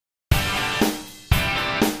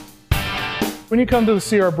When you come to the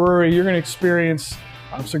CR Brewery, you're going to experience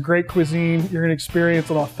some great cuisine. You're going to experience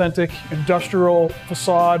an authentic industrial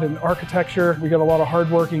facade and architecture. We got a lot of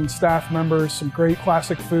hardworking staff members, some great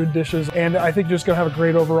classic food dishes, and I think you're just going to have a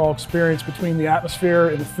great overall experience between the atmosphere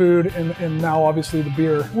and the food and now obviously the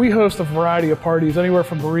beer. We host a variety of parties, anywhere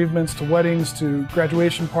from bereavements to weddings to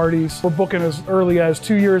graduation parties. We're booking as early as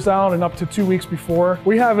 2 years out and up to 2 weeks before.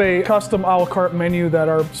 We have a custom a la carte menu that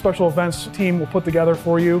our special events team will put together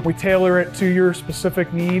for you. We tailor it to your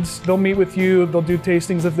specific needs. They'll meet with you, they'll do tastings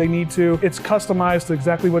if they need to. It's customized to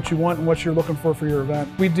exactly what you want and what you're looking for your event.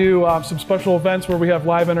 We do some special events where we have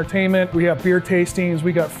live entertainment, we have beer tastings,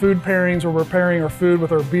 we got food pairings where we're pairing our food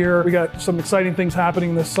with our beer. We got some exciting things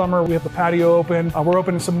happening this summer. We have the patio open. We're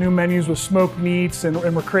opening some new menus with smoked meats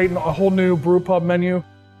and we're creating a whole new brew pub menu.